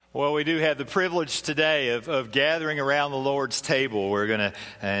Well, we do have the privilege today of gathering around the Lord's table. We're going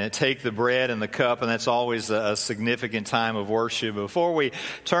to take the bread and the cup, and that's always a significant time of worship. Before we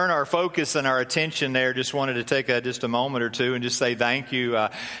turn our focus and our attention there, just wanted to take just a moment or two and just say thank you.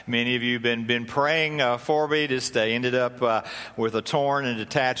 Many of you have been praying for me. Just ended up with a torn and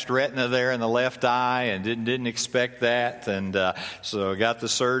detached retina there in the left eye, and didn't expect that. And so I got the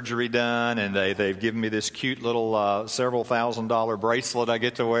surgery done, and they've given me this cute little several $1,000 bracelet I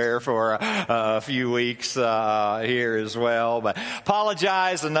get to wear for a few weeks here as well. But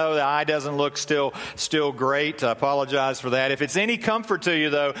apologize. I know the eye doesn't look still great. I apologize for that. If it's any comfort to you,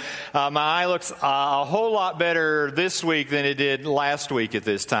 though, my eye looks a whole lot better this week than it did last week at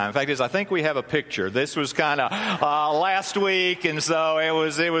this time. In fact, I think we have a picture. This was kind of last week, and so it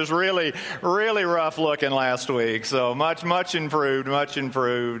was really rough looking last week. So much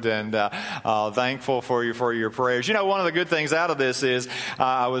improved, and thankful for your prayers. You know, one of the good things out of this is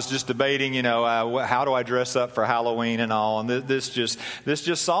I was just debating, how do I dress up for Halloween and all, and this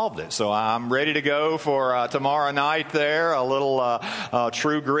just solved it. So I'm ready to go for tomorrow night there, a little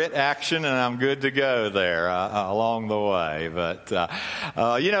True Grit action, and I'm good to go there along the way. But,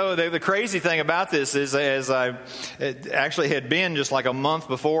 the crazy thing about this is, as I actually had been just like a month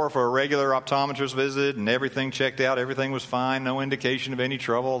before for a regular optometrist visit, and everything checked out, everything was fine, no indication of any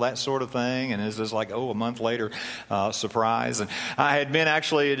trouble, that sort of thing, and it's just like, a month later, surprise. And I had been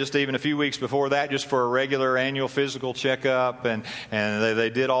actually just even a few weeks before that just for a regular annual physical checkup, and they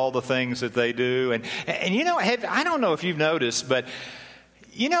did all the things that they do. And I don't know if you've noticed, but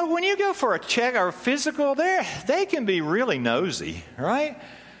when you go for a check or a physical, they can be really nosy, right?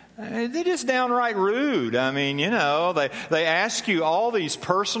 They're just downright rude. I mean, they ask you all these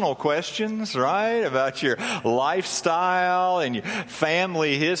personal questions, right, about your lifestyle and your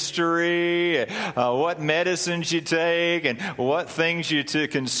family history, what medicines you take, and what things you to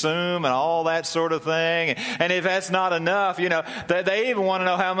consume, and all that sort of thing. And if that's not enough, they even want to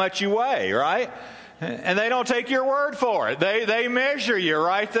know how much you weigh, right? And they don't take your word for it. They measure you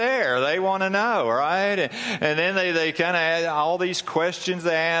right there. They want to know, right? And then they kind of add all these questions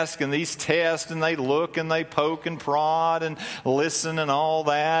they ask and these tests, and they look and they poke and prod and listen and all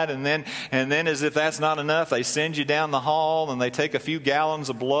that. And then as if that's not enough, they send you down the hall and they take a few gallons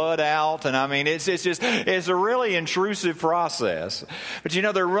of blood out. And I mean, it's a really intrusive process. But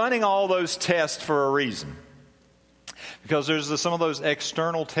they're running all those tests for a reason. Because there's some of those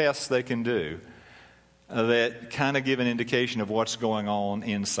external tests they can do that kind of give an indication of what's going on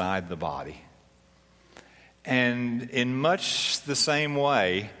inside the body. And in much the same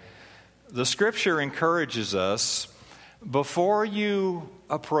way, the Scripture encourages us, before you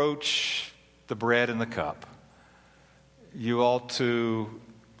approach the bread and the cup, you ought to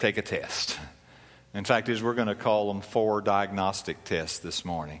take a test. In fact, we're going to call them 4 diagnostic tests this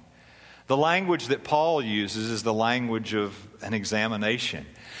morning. The language that Paul uses is the language of an examination.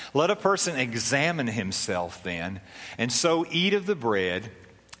 Let a person examine himself then, and so eat of the bread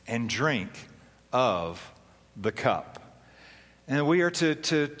and drink of the cup. And we are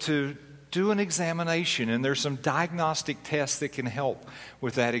to do an examination, and there's some diagnostic tests that can help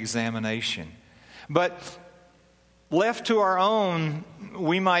with that examination. But left to our own,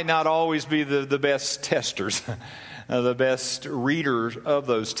 we might not always be the best testers, the best readers of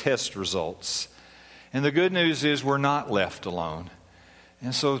those test results. And the good news is we're not left alone.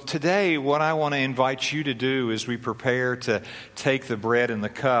 And so today, what I want to invite you to do as we prepare to take the bread and the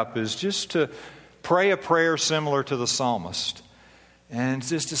cup is just to pray a prayer similar to the psalmist. And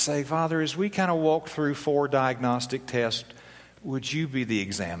just to say, Father, as we kind of walk through 4 diagnostic tests, would you be the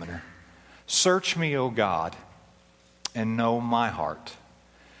examiner? Search me, O God, and know my heart.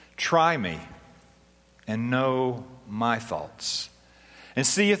 Try me and know my thoughts. And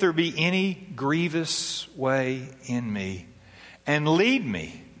see if there be any grievous way in me. And lead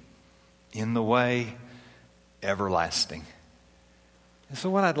me in the way everlasting. And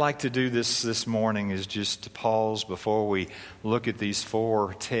so what I'd like to do this morning is just to pause before we look at these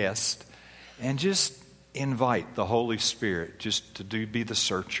 4 tests and just invite the Holy Spirit just to be the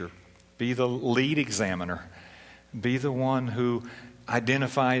searcher, be the lead examiner, be the one who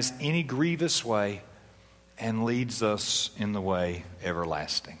identifies any grievous way and leads us in the way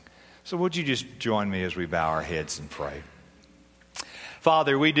everlasting. So would you just join me as we bow our heads and pray?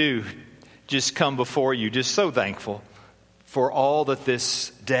 Father, we do just come before you just so thankful for all that this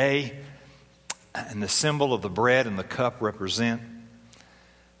day and the symbol of the bread and the cup represent,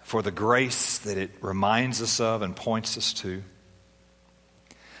 for the grace that it reminds us of and points us to.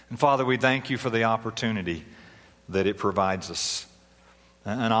 And Father, we thank you for the opportunity that it provides us,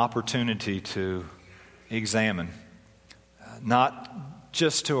 an opportunity to examine, not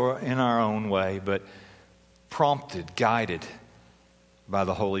just in our own way, but prompted, guided by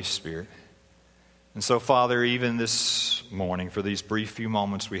the Holy Spirit. And so, Father, even this morning, for these brief few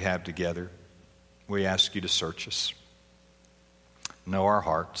moments we have together, we ask you to search us. Know our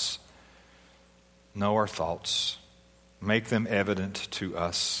hearts. Know our thoughts. Make them evident to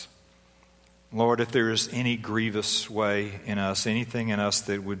us. Lord, if there is any grievous way in us, anything in us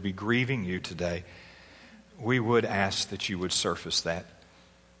that would be grieving you today, we would ask that you would surface that,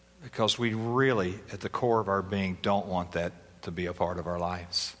 because we really, at the core of our being, don't want that to be a part of our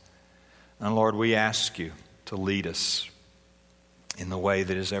lives. And Lord, we ask you to lead us in the way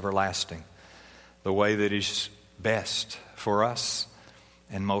that is everlasting, the way that is best for us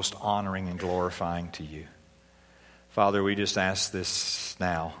and most honoring and glorifying to you. Father, we just ask this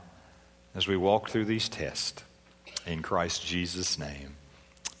now as we walk through these tests. In Christ Jesus' name,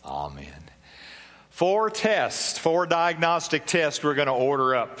 amen. 4 diagnostic tests we're going to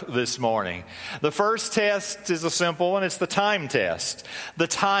order up this morning. The first test is a simple one. It's the time test. The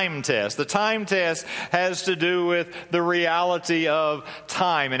time test. The time test has to do with the reality of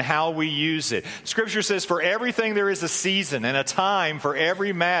time and how we use it. Scripture says, for everything there is a season and a time for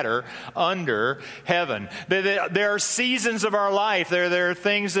every matter under heaven. There are seasons of our life. There are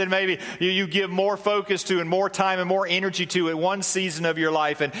things that maybe you give more focus to and more time and more energy to at one season of your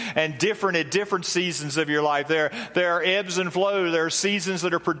life, and different at different seasons of your life. There are ebbs and flows. There are seasons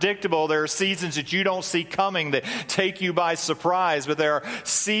that are predictable. There are seasons that you don't see coming that take you by surprise. But there are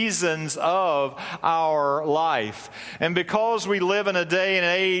seasons of our life. And because we live in a day and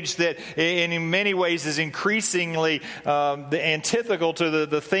age that in many ways is increasingly antithetical to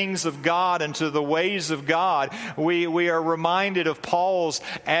the things of God and to the ways of God, we are reminded of Paul's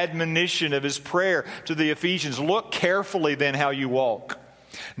admonition of his prayer to the Ephesians. Look carefully then how you walk.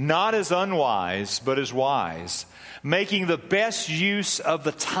 Not as unwise, but as wise, making the best use of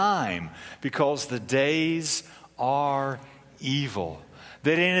the time, because the days are evil.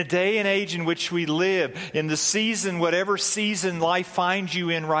 That in a day and age in which we live, in the season, whatever season life finds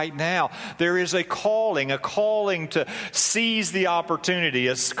you in right now, there is a calling to seize the opportunity,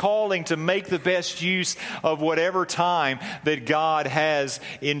 a calling to make the best use of whatever time that God has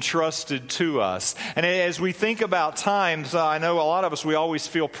entrusted to us. And as we think about time, so I know a lot of us, we always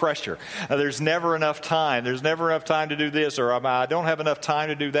feel pressure. There's never enough time. There's never enough time to do this, or I don't have enough time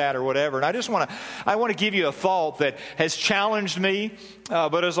to do that, or whatever. And I want to give you a thought that has challenged me,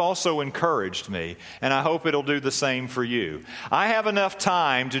 but has also encouraged me, and I hope it'll do the same for you. I have enough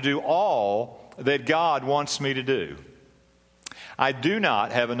time to do all that God wants me to do. I do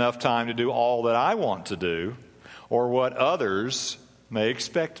not have enough time to do all that I want to do or what others may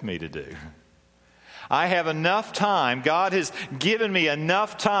expect me to do. I have enough time. God has given me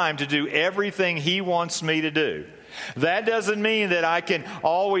enough time to do everything He wants me to do. That doesn't mean that I can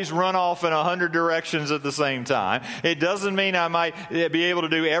always run off in 100 directions at the same time. It doesn't mean I might be able to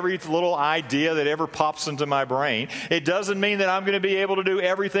do every little idea that ever pops into my brain. It doesn't mean that I'm going to be able to do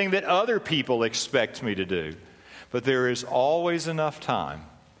everything that other people expect me to do. But there is always enough time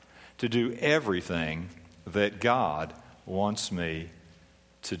to do everything that God wants me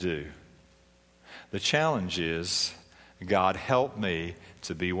to do. The challenge is, God, help me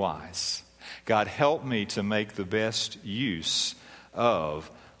to be wise. God, help me to make the best use of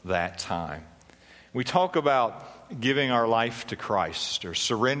that time. We talk about giving our life to Christ, or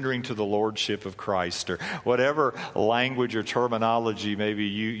surrendering to the Lordship of Christ, or whatever language or terminology maybe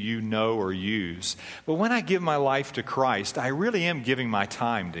you know or use. But when I give my life to Christ, I really am giving my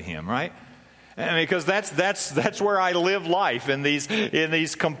time to Him, right? Because that's where I live life, in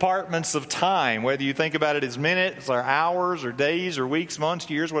these compartments of time. Whether you think about it as minutes or hours or days or weeks, months,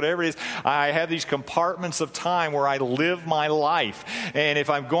 years, whatever it is, I have these compartments of time where I live my life. And if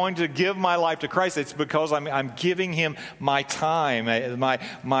I'm going to give my life to Christ, it's because I'm giving Him my time,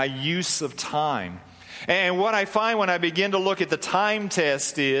 my use of time. And what I find when I begin to look at the time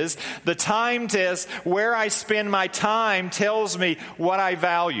test is, the time test, where I spend my time, tells me what I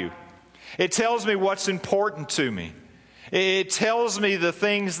value. It tells me what's important to me. It tells me the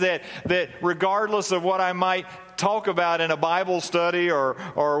things that regardless of what I might talk about in a Bible study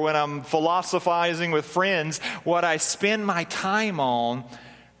or when I'm philosophizing with friends, what I spend my time on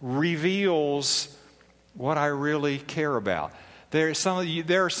reveals what I really care about. There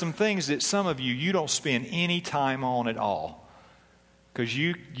are some things that some of you don't spend any time on at all. Because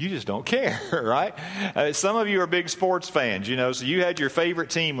you just don't care, right? Some of you are big sports fans, so you had your favorite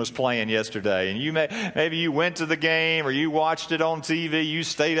team was playing yesterday, and maybe you went to the game, or you watched it on TV, you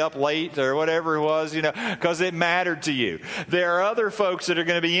stayed up late, or whatever it was, because it mattered to you. There are other folks that are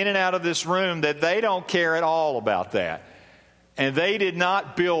going to be in and out of this room that they don't care at all about that. And they did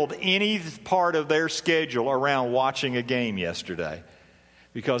not build any part of their schedule around watching a game yesterday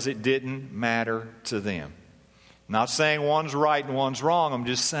because it didn't matter to them. I'm not saying one's right and one's wrong. I'm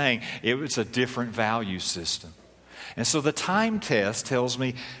just saying it was a different value system. And so the time test tells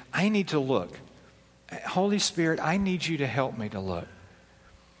me I need to look. Holy Spirit, I need you to help me to look.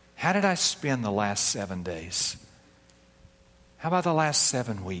 How did I spend the last 7 days? How about the last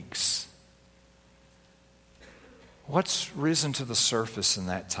 7 weeks? What's risen to the surface in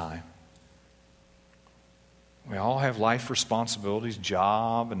that time? We all have life responsibilities,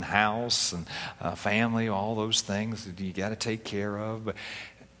 job and house and family, all those things that you got to take care of. But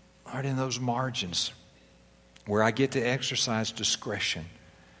right in those margins where I get to exercise discretion,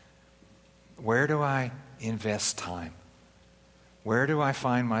 where do I invest time? Where do I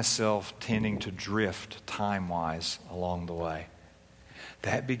find myself tending to drift time-wise along the way?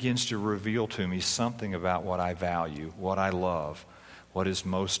 That begins to reveal to me something about what I value, what I love, what is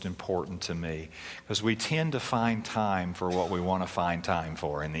most important to me. Because we tend to find time for what we want to find time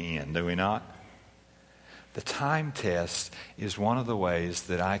for in the end, do we not? The time test is one of the ways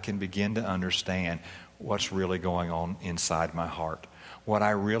that I can begin to understand what's really going on inside my heart, what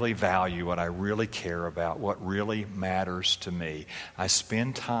I really value, what I really care about, what really matters to me. I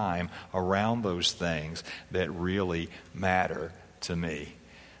spend time around those things that really matter to me.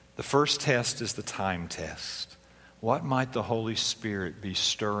 The first test is the time test. What might the Holy Spirit be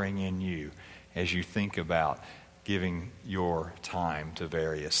stirring in you as you think about giving your time to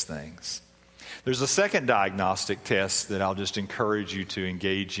various things? There's a second diagnostic test that I'll just encourage you to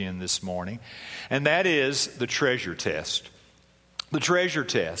engage in this morning, and that is the treasure test. The treasure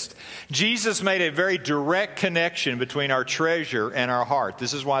test. Jesus made a very direct connection between our treasure and our heart.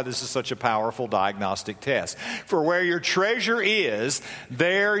 This is why this is such a powerful diagnostic test. For where your treasure is,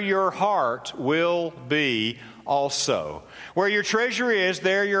 there your heart will be also. Where your treasure is,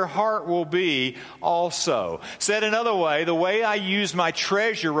 there your heart will be also. Said another way, the way I use my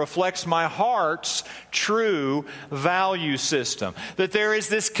treasure reflects my heart's true value system. That there is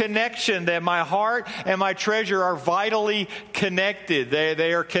this connection that my heart and my treasure are vitally connected.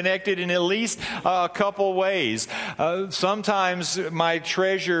 They are connected in at least a couple ways. Sometimes my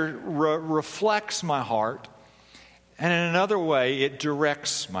treasure reflects my heart, and in another way, it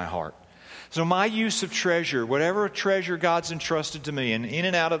directs my heart. So my use of treasure, whatever treasure God's entrusted to me, and in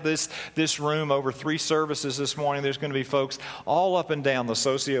and out of this room over 3 services this morning, there's going to be folks all up and down the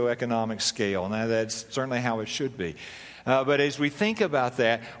socioeconomic scale, and that's certainly how it should be. But as we think about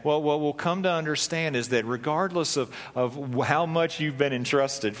that, what we'll come to understand is that regardless of how much you've been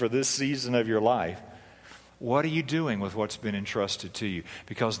entrusted for this season of your life, what are you doing with what's been entrusted to you?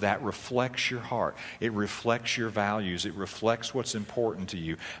 Because that reflects your heart. It reflects your values. It reflects what's important to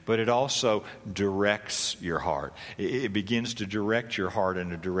you. But it also directs your heart. It begins to direct your heart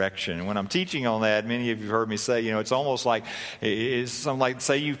in a direction. And when I'm teaching on that, many of you have heard me say, it's almost like,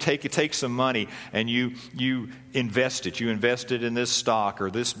 say you take some money and you invest it. You invest it in this stock or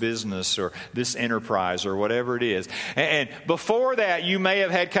this business or this enterprise or whatever it is. And before that, you may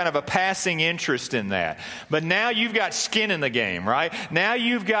have had kind of a passing interest in that. But now you've got skin in the game, right? Now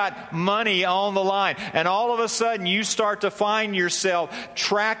you've got money on the line. And all of a sudden you start to find yourself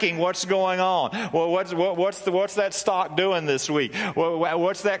tracking what's going on. Well, what's that stock doing this week?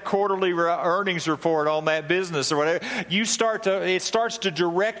 What's that quarterly earnings report on that business or whatever? It starts to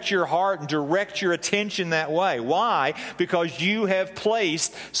direct your heart and direct your attention that way. Why? Because you have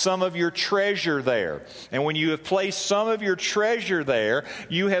placed some of your treasure there. And when you have placed some of your treasure there,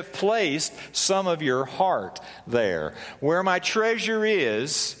 you have placed some of your heart there. Where my treasure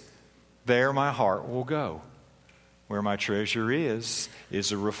is, there my heart will go. Where my treasure is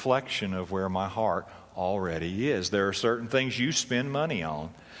a reflection of where my heart already is. There are certain things you spend money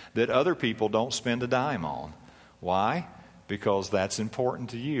on that other people don't spend a dime on. Why? Because that's important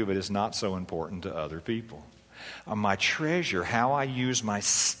to you, but it's not so important to other people. My treasure, how I use my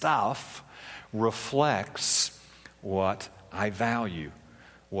stuff, reflects what I value,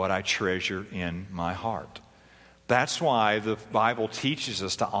 what I treasure in my heart. That's why the Bible teaches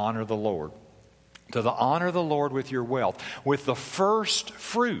us to honor the Lord. To honor the Lord with your wealth, with the first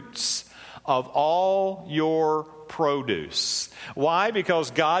fruits of all your produce. Why?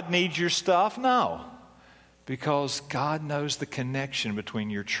 Because God needs your stuff? No. Because God knows the connection between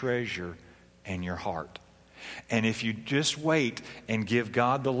your treasure and your heart. And if you just wait and give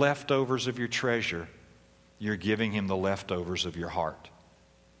God the leftovers of your treasure, you're giving Him the leftovers of your heart.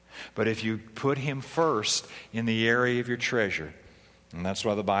 But if you put Him first in the area of your treasure, And that's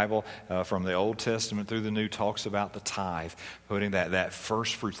why the Bible, from the Old Testament through the New, talks about the tithe, putting that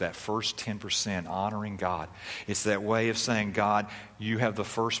first fruits, that first 10%, honoring God. It's that way of saying, God, you have the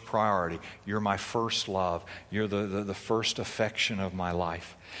first priority. You're my first love. You're the first affection of my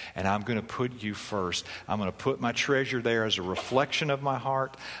life. And I'm going to put you first. I'm going to put my treasure there as a reflection of my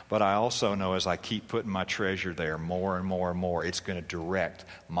heart, but I also know as I keep putting my treasure there more and more and more, it's going to direct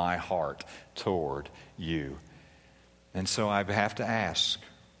my heart toward you. And so I have to ask,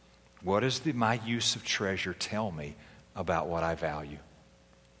 what does my use of treasure tell me about what I value,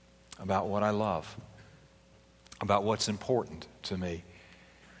 about what I love, about what's important to me?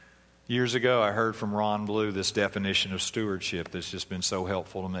 Years ago, I heard from Ron Blue this definition of stewardship that's just been so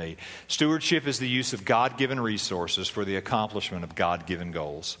helpful to me. Stewardship is the use of God-given resources for the accomplishment of God-given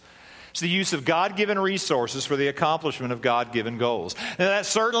goals. It's the use of God-given resources for the accomplishment of God-given goals. Now, that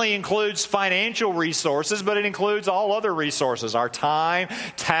certainly includes financial resources, but it includes all other resources, our time,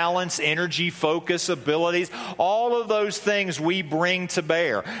 talents, energy, focus, abilities. All of those things we bring to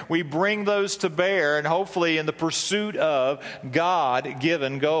bear. We bring those to bear, and hopefully in the pursuit of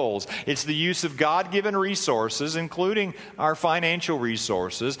God-given goals. It's the use of God-given resources, including our financial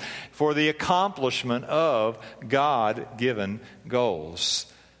resources, for the accomplishment of God-given goals.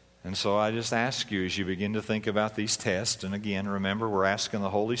 And so I just ask you as you begin to think about these tests, and again, remember, we're asking the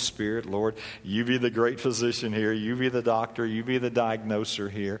Holy Spirit, Lord, you be the great physician here, you be the doctor, you be the diagnoser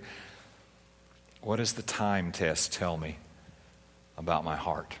here. What does the time test tell me about my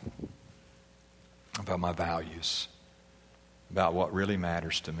heart, about my values, about what really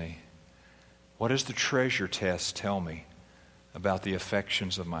matters to me? What does the treasure test tell me about the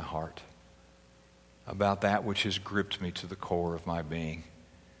affections of my heart, about that which has gripped me to the core of my being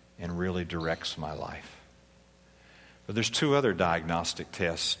and really directs my life? But there's two other diagnostic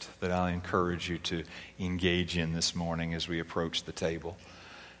tests that I encourage you to engage in this morning as we approach the table.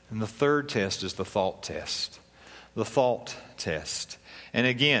 And the third test is the thought test. The thought test. And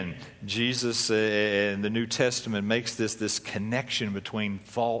again, Jesus in the New Testament makes this connection between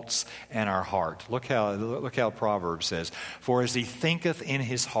thoughts and our heart. Look how Proverbs says, "For as he thinketh in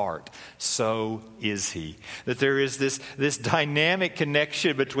his heart, so is he." That there is this dynamic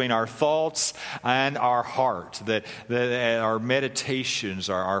connection between our thoughts and our heart, that our meditations,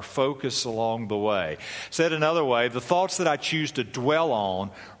 our focus along the way. Said another way, the thoughts that I choose to dwell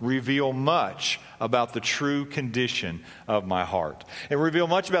on reveal much about the true condition of my heart. And reveal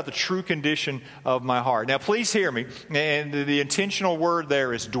much about the true condition of my heart. Now, please hear me. And the intentional word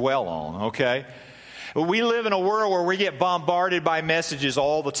there is dwell on, okay? We live in a world where we get bombarded by messages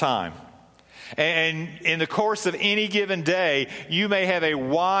all the time. And in the course of any given day, you may have a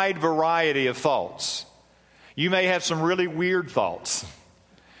wide variety of thoughts. You may have some really weird thoughts.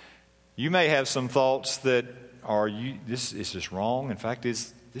 You may have some thoughts that are, this is just wrong. In fact,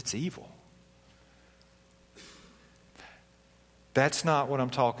 it's evil. That's not what I'm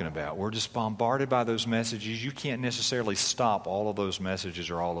talking about. We're just bombarded by those messages. You can't necessarily stop all of those messages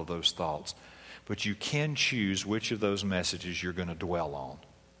or all of those thoughts. But you can choose which of those messages you're going to dwell on.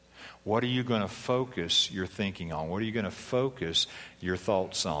 What are you going to focus your thinking on? What are you going to focus your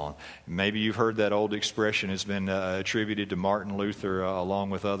thoughts on? Maybe you've heard that old expression. It's been attributed to Martin Luther along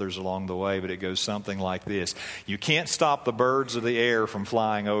with others along the way, but it goes something like this. You can't stop the birds of the air from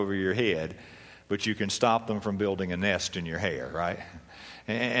flying over your head, but you can stop them from building a nest in your hair, right?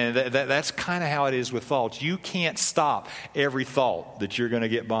 And that's kind of how it is with thoughts. You can't stop every thought that you're going to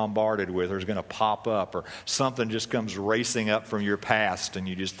get bombarded with or is going to pop up, or something just comes racing up from your past and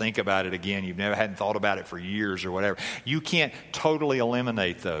you just think about it again. You've never hadn't thought about it for years or whatever. You can't totally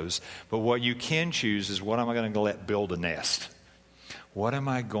eliminate those. But what you can choose is, what am I going to let build a nest? What am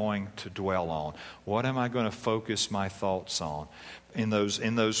I going to dwell on? What am I going to focus my thoughts on? In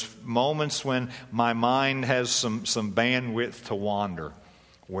those moments when my mind has some bandwidth to wander,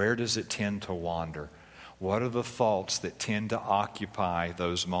 where does it tend to wander? What are the thoughts that tend to occupy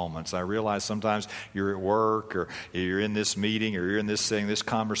those moments? I realize sometimes you're at work, or you're in this meeting, or you're in this thing, this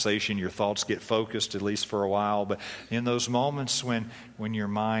conversation, your thoughts get focused at least for a while. But in those moments when your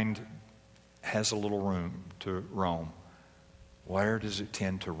mind has a little room to roam, where does it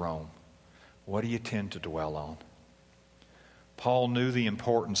tend to roam? What do you tend to dwell on? Paul knew the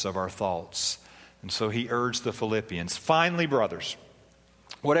importance of our thoughts, and so he urged the Philippians, "Finally, brothers,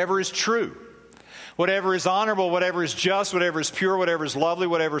 whatever is true, Whatever is honorable, whatever is just, whatever is pure, whatever is lovely,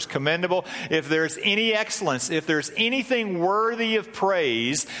 whatever is commendable, if there's any excellence, if there's anything worthy of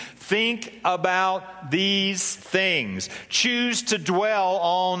praise, think about these things. Choose to dwell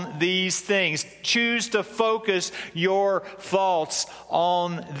on these things. Choose to focus your thoughts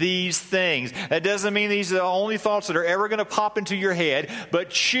on these things. That doesn't mean these are the only thoughts that are ever going to pop into your head, but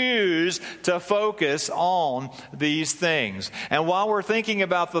choose to focus on these things. And while we're thinking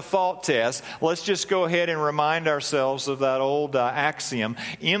about the thought test, let's just go ahead and remind ourselves of that old axiom: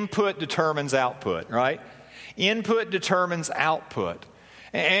 input determines output, right? Input determines output.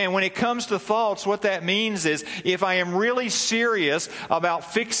 And when it comes to thoughts, what that means is if I am really serious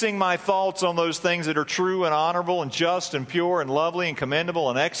about fixing my thoughts on those things that are true and honorable and just and pure and lovely and commendable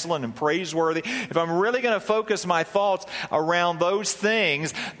and excellent and praiseworthy, if I'm really going to focus my thoughts around those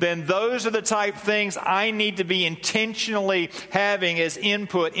things, then those are the type of things I need to be intentionally having as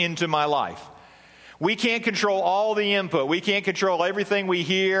input into my life. We can't control all the input. We can't control everything we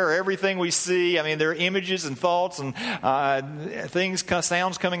hear or everything we see. I mean, there are images and thoughts and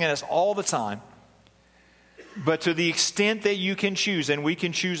sounds coming at us all the time. But to the extent that you can choose, and we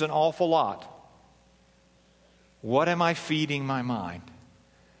can choose an awful lot, what am I feeding my mind?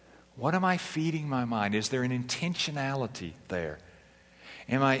 What am I feeding my mind? Is there an intentionality there?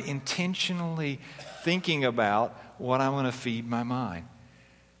 Am I intentionally thinking about what I'm going to feed my mind?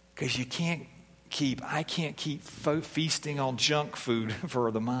 Because I can't keep feasting on junk food for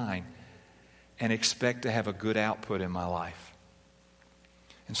the mind and expect to have a good output in my life.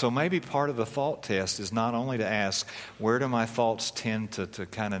 And so maybe part of the thought test is not only to ask, where do my thoughts tend to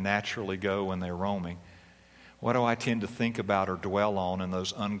kind of naturally go when they're roaming? What do I tend to think about or dwell on in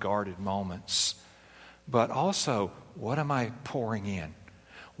those unguarded moments? But also, what am I pouring in?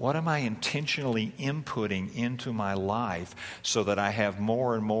 What am I intentionally inputting into my life so that I have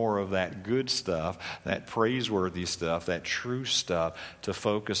more and more of that good stuff, that praiseworthy stuff, that true stuff to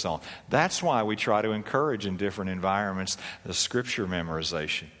focus on? That's why we try to encourage in different environments the scripture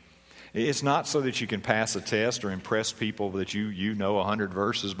memorization. It's not so that you can pass a test or impress people that you know 100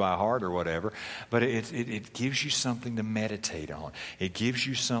 verses by heart or whatever, but it gives you something to meditate on. It gives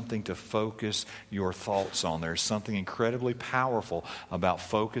you something to focus your thoughts on. There's something incredibly powerful about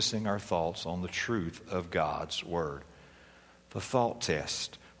focusing our thoughts on the truth of God's Word. The thought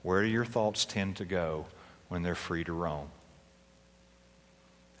test. Where do your thoughts tend to go when they're free to roam?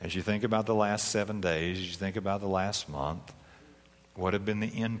 As you think about the last 7 days, as you think about the last month, what have been the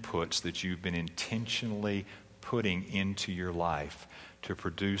inputs that you've been intentionally putting into your life to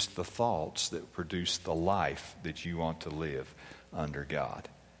produce the thoughts that produce the life that you want to live under God?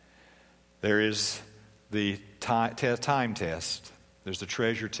 There is the time test. There's the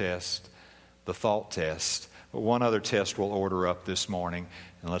treasure test, the thought test. But one other test we'll order up this morning,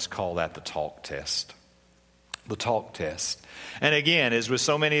 and let's call that the talk test. The talk test. And again, as with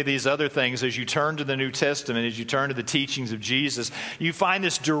so many of these other things, as you turn to the New Testament, as you turn to the teachings of Jesus, you find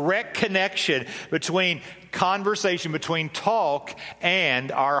this direct connection between conversation, between talk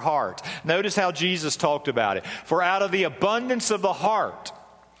and our heart. Notice how Jesus talked about it. For out of the abundance of the heart,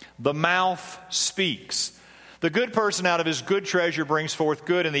 the mouth speaks. The good person out of his good treasure brings forth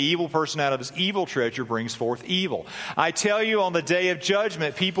good, and the evil person out of his evil treasure brings forth evil. I tell you, on the day of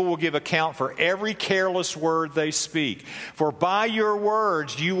judgment, people will give account for every careless word they speak. For by your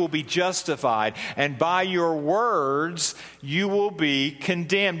words you will be justified, and by your words you will be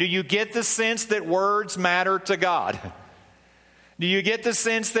condemned. Do you get the sense that words matter to God? Do you get the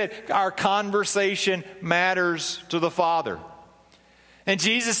sense that our conversation matters to the Father? And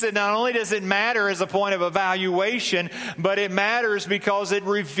Jesus said not only does it matter as a point of evaluation, but it matters because it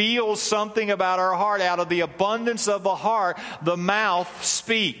reveals something about our heart. Out of the abundance of the heart, the mouth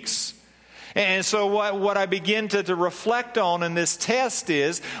speaks. And so what I begin to reflect on in this test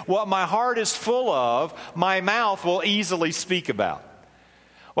is what my heart is full of, my mouth will easily speak about.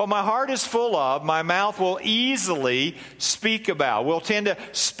 What my heart is full of, my mouth will easily speak about. We'll tend to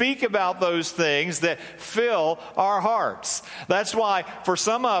speak about those things that fill our hearts. That's why for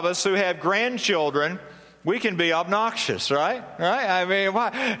some of us who have grandchildren, we can be obnoxious, right? Right? I mean, why?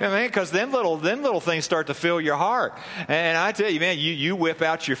 I mean, because them little things start to fill your heart. And I tell you, man, you whip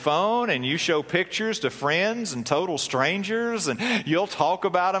out your phone and you show pictures to friends and total strangers, and you'll talk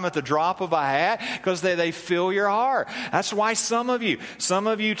about them at the drop of a hat because they fill your heart. That's why some of you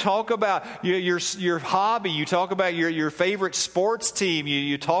talk about your hobby. You talk about your favorite sports team.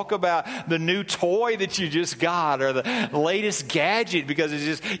 You talk about the new toy that you just got or the latest gadget because it's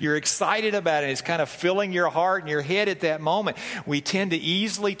just you're excited about it. It's kind of filling your heart and your head at that moment. We tend to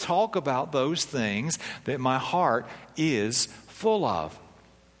easily talk about those things that my heart is full of.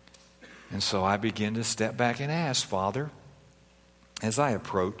 And so I begin to step back and ask, Father, as I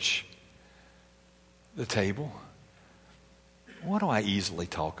approach the table, what do I easily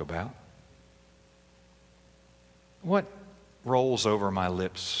talk about? What rolls over my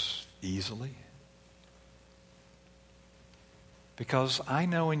lips easily? Because I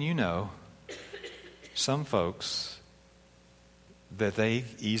know and you know some folks that they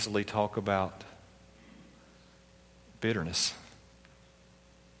easily talk about bitterness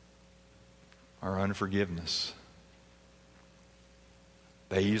or unforgiveness.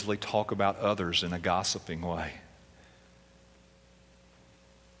 They easily talk about others in a gossiping way.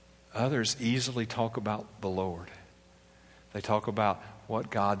 Others easily talk about the Lord. They talk about what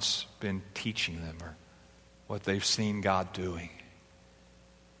God's been teaching them or what they've seen God doing.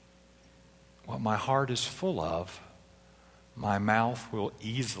 What my heart is full of, my mouth will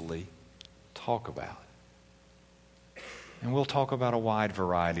easily talk about. And we'll talk about a wide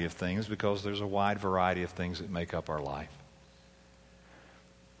variety of things because there's a wide variety of things that make up our life.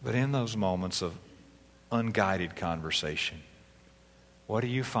 But in those moments of unguided conversation, what do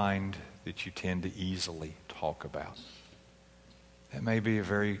you find that you tend to easily talk about? That may be a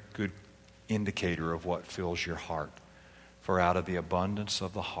very good indicator of what fills your heart. For out of the abundance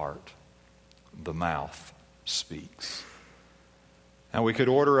of the heart, the mouth speaks. Now we could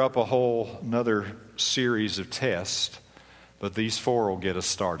order up a whole another series of tests, but these 4 will get us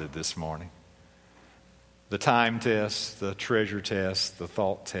started this morning. The time test, the treasure test, the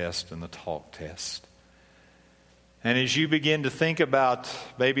thought test, and the talk test. And as you begin to think about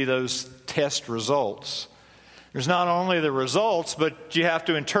maybe those test results, there's not only the results, but you have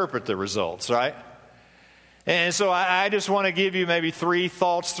to interpret the results, right? And so I just want to give you maybe 3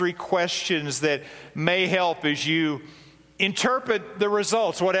 thoughts, 3 questions that may help as you interpret the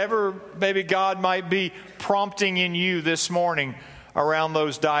results, whatever maybe God might be prompting in you this morning around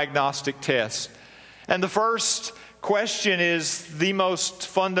those diagnostic tests. And the first question is the most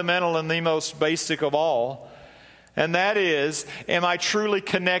fundamental and the most basic of all, and that is, am I truly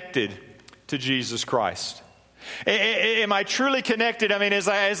connected to Jesus Christ? Am I truly connected? I mean, as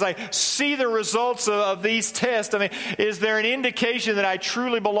I see the results of these tests, I mean, is there an indication that I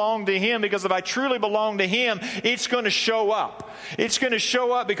truly belong to Him? Because if I truly belong to Him, it's going to show up. It's going to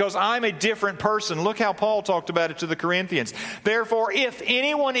show up because I'm a different person. Look how Paul talked about it to the Corinthians. Therefore, if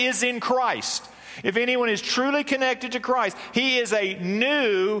anyone is in Christ, if anyone is truly connected to Christ, he is a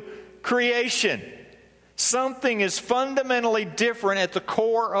new creation. Something is fundamentally different at the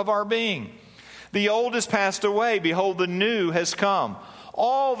core of our being. The old has passed away. Behold, the new has come.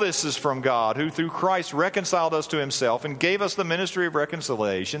 All this is from God, who through Christ reconciled us to Himself and gave us the ministry of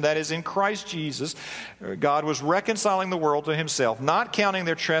reconciliation. That is, in Christ Jesus, God was reconciling the world to Himself, not counting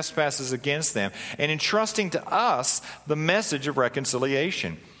their trespasses against them, and entrusting to us the message of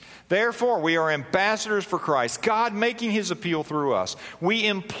reconciliation. Therefore, we are ambassadors for Christ, God making His appeal through us. We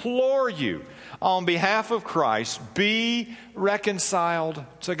implore you, on behalf of Christ, be reconciled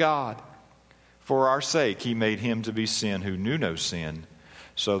to God. For our sake, He made Him to be sin who knew no sin,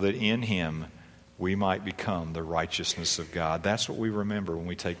 so that in Him we might become the righteousness of God. That's what we remember when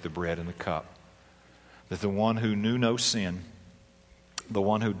we take the bread and the cup. That the one who knew no sin, the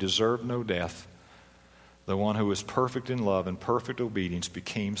one who deserved no death, the one who was perfect in love and perfect obedience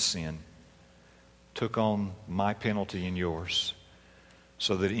became sin, took on my penalty and yours,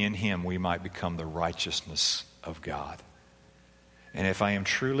 so that in Him we might become the righteousness of God. And if I am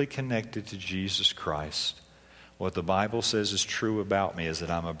truly connected to Jesus Christ, what the Bible says is true about me is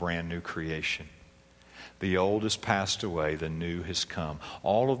that I'm a brand new creation. The old has passed away, the new has come.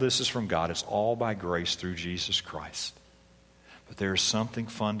 All of this is from God. It's all by grace through Jesus Christ. But there is something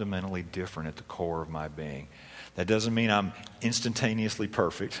fundamentally different at the core of my being. That doesn't mean I'm instantaneously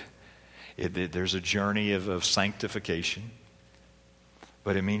perfect. There's a journey of sanctification.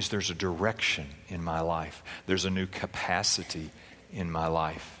 But it means there's a direction in my life. There's a new capacity in my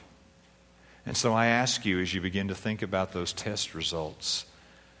life. And so I ask you, as you begin to think about those test results,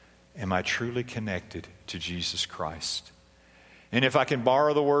 am I truly connected to Jesus Christ? And if I can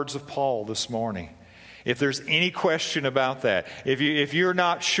borrow the words of Paul this morning, if there's any question about that, if you're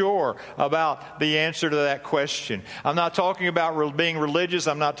not sure about the answer to that question, I'm not talking about being religious.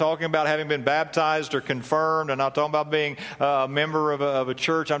 I'm not talking about having been baptized or confirmed. I'm not talking about being a member of a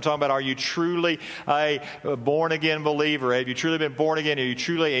church. I'm talking about, are you truly a born-again believer? Have you truly been born again? Are you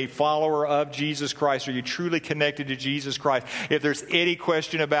truly a follower of Jesus Christ? Are you truly connected to Jesus Christ? If there's any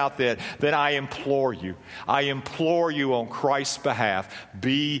question about that, then I implore you on Christ's behalf,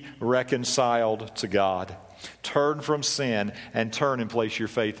 be reconciled to God. Turn from sin and turn and place your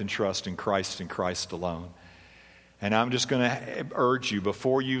faith and trust in Christ and Christ alone. And I'm just going to urge you,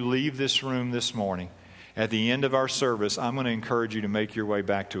 before you leave this room this morning, at the end of our service, I'm going to encourage you to make your way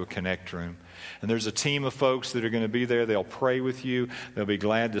back to a connect room. And there's a team of folks that are going to be there. They'll pray with you. They'll be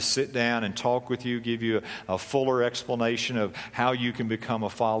glad to sit down and talk with you, give you a fuller explanation of how you can become a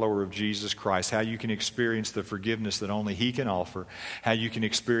follower of Jesus Christ, how you can experience the forgiveness that only He can offer, how you can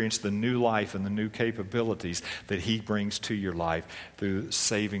experience the new life and the new capabilities that He brings to your life through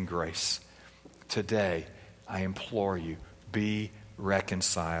saving grace. Today, I implore you, be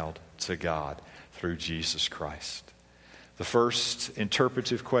reconciled to God through Jesus Christ. The first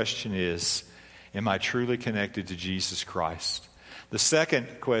interpretive question is, am I truly connected to Jesus Christ? The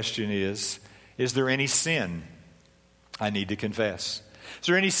second question is there any sin I need to confess? Is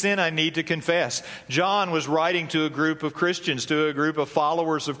there any sin I need to confess? John was writing to a group of Christians, to a group of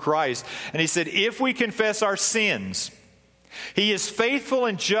followers of Christ, and he said, if we confess our sins, He is faithful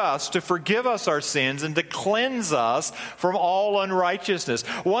and just to forgive us our sins and to cleanse us from all unrighteousness.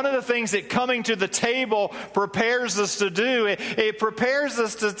 One of the things that coming to the table prepares us to do, it prepares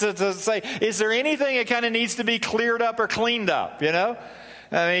us to say, is there anything that kind of needs to be cleared up or cleaned up, you know?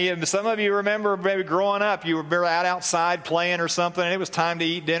 I mean, some of you remember maybe growing up, you were out outside playing or something, and it was time to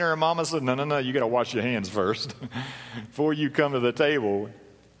eat dinner, and Mama said, no, you got to wash your hands first. Before you come to the table,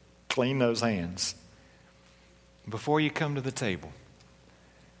 clean those hands. Before you come to the table,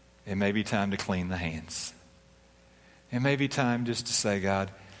 it may be time to clean the hands. It may be time just to say,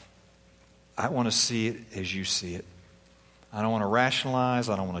 God, I want to see it as you see it. I don't want to rationalize.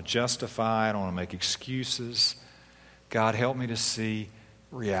 I don't want to justify. I don't want to make excuses. God, help me to see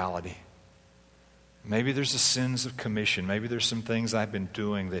reality. Maybe there's the sins of commission. Maybe there's some things I've been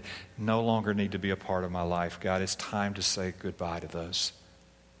doing that no longer need to be a part of my life. God, it's time to say goodbye to those.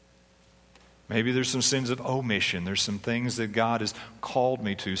 Maybe there's some sins of omission. There's some things that God has called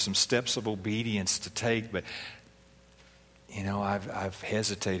me to, some steps of obedience to take. But, you know, I've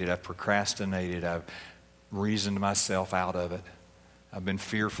hesitated. I've procrastinated. I've reasoned myself out of it. I've been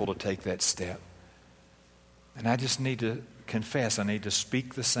fearful to take that step. And I just need to confess. I need to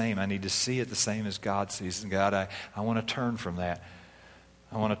speak the same. I need to see it the same as God sees. And God, I want to turn from that.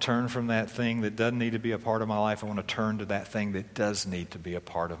 I want to turn from that thing that doesn't need to be a part of my life. I want to turn to that thing that does need to be a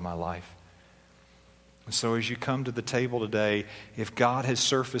part of my life. And so as you come to the table today, if God has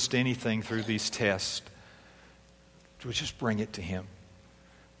surfaced anything through these tests, just bring it to Him.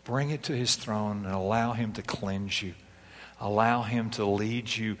 Bring it to His throne and allow Him to cleanse you. Allow Him to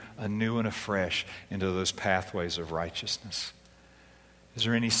lead you anew and afresh into those pathways of righteousness. Is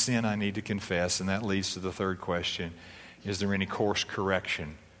there any sin I need to confess? And that leads to the third question. Is there any course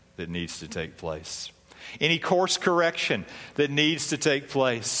correction that needs to take place? Any course correction that needs to take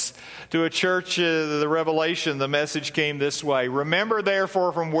place. To a church, the Revelation, the message came this way. Remember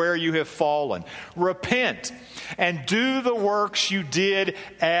therefore from where you have fallen. Repent and do the works you did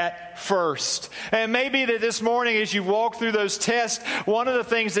at first. And maybe that this morning as you walk through those tests, one of the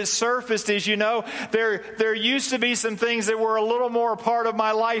things that surfaced is, you know, there used to be some things that were a little more a part of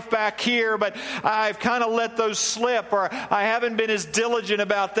my life back here, but I've kind of let those slip, or I haven't been as diligent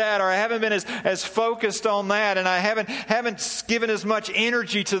about that, or I haven't been as focused on that, and I haven't given as much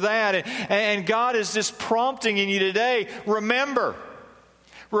energy to that. And God is just prompting in you today, remember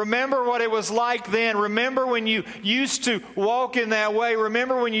what it was like then. Remember when you used to walk in that way.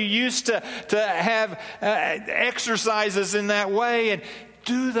 Remember when you used to have exercises in that way. And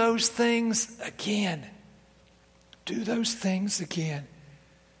do those things again. Do those things again.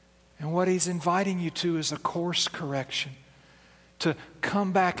 And what He's inviting you to is a course correction. To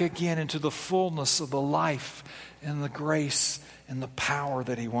come back again into the fullness of the life and the grace and the power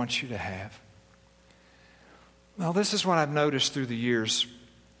that He wants you to have. Now, this is what I've noticed through the years.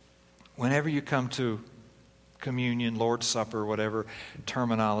 Whenever you come to communion, Lord's Supper, whatever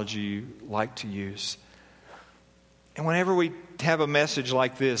terminology you like to use, and whenever we have a message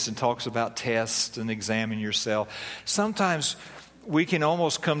like this and talks about tests and examine yourself, sometimes we can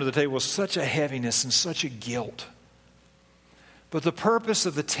almost come to the table with such a heaviness and such a guilt. But the purpose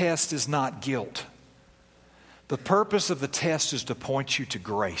of the test is not guilt. The purpose of the test is to point you to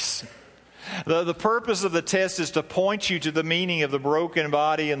grace. The purpose of the test is to point you to the meaning of the broken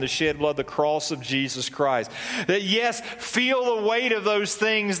body and the shed blood, the cross of Jesus Christ. That yes, feel the weight of those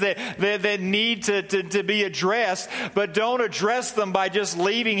things that need to be addressed, but don't address them by just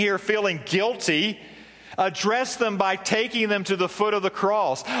leaving here feeling guilty Address them by taking them to the foot of the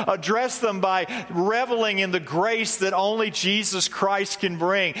cross. Address them by reveling in the grace that only Jesus Christ can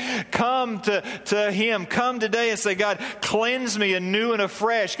bring. Come to Him. Come today and say, God, cleanse me anew and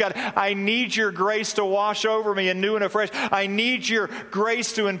afresh. God, I need your grace to wash over me anew and afresh. I need your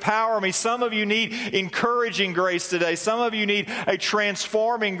grace to empower me. Some of you need encouraging grace today. Some of you need a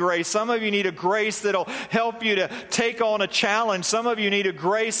transforming grace. Some of you need a grace that'll help you to take on a challenge. Some of you need a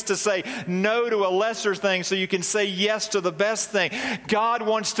grace to say no to a lesser thing so you can say yes to the best thing. God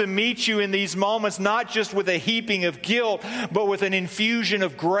wants to meet you in these moments, not just with a heaping of guilt, but with an infusion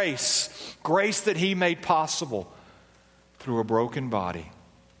of grace. Grace that He made possible through a broken body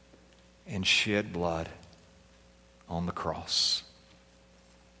and shed blood on the cross.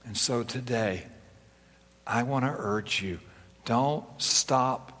 And so today, I want to urge you, don't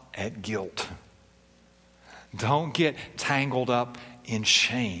stop at guilt. Don't get tangled up in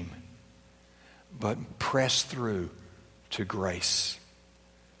shame, but press through to grace.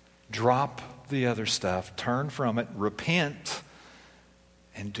 Drop the other stuff, turn from it, repent,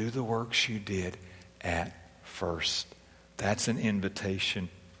 and do the works you did at first. That's an invitation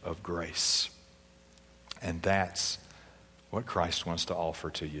of grace. And that's what Christ wants to offer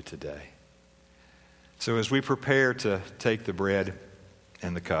to you today. So as we prepare to take the bread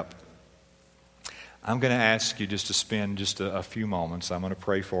and the cup, I'm going to ask you just to spend just a few moments. I'm going to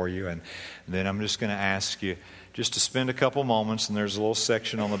pray for you, and then I'm just going to ask you just to spend a couple moments, and there's a little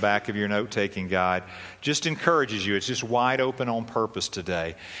section on the back of your note-taking guide. Just encourages you. It's just wide open on purpose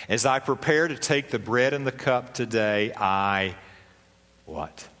today. As I prepare to take the bread and the cup today,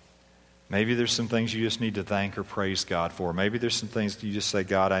 what? Maybe there's some things you just need to thank or praise God for. Maybe there's some things you just say,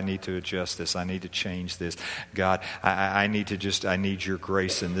 God, I need to adjust this. I need to change this. God, I need your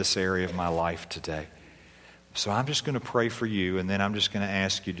grace in this area of my life today. So I'm just going to pray for you, and then I'm just going to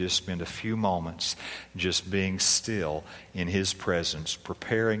ask you to just spend a few moments just being still in His presence,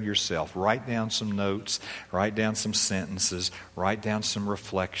 preparing yourself. Write down some notes, write down some sentences, write down some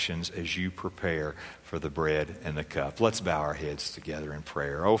reflections as you prepare for the bread and the cup. Let's bow our heads together in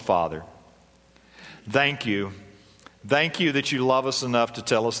prayer. Oh, Father, thank you. Thank you that you love us enough to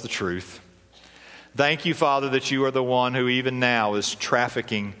tell us the truth. Thank you, Father, that you are the one who even now is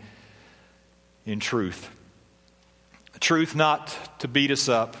trafficking in truth. Truth not to beat us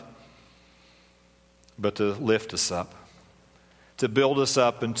up, but to lift us up, to build us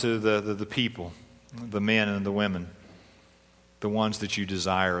up into the people, the men and the women, the ones that you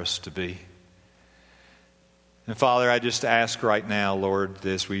desire us to be. And Father, I just ask right now, Lord,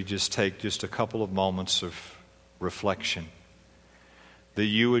 as we just take just a couple of moments of reflection, that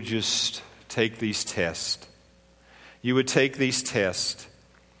you would just take these tests. You would take these tests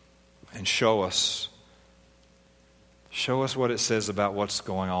and show us what it says about what's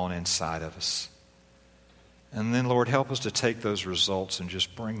going on inside of us. And then, Lord, help us to take those results and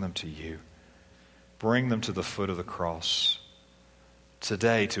just bring them to you. Bring them to the foot of the cross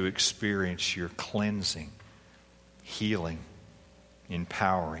today to experience your cleansing, healing,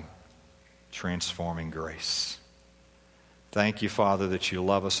 empowering, transforming grace. Thank you, Father, that you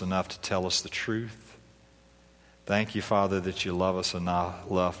love us enough to tell us the truth. Thank you, Father, that you love us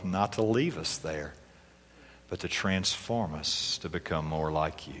enough not to leave us there, but to transform us to become more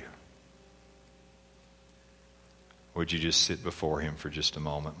like you. Would you just sit before Him for just a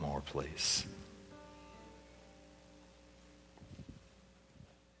moment more, please?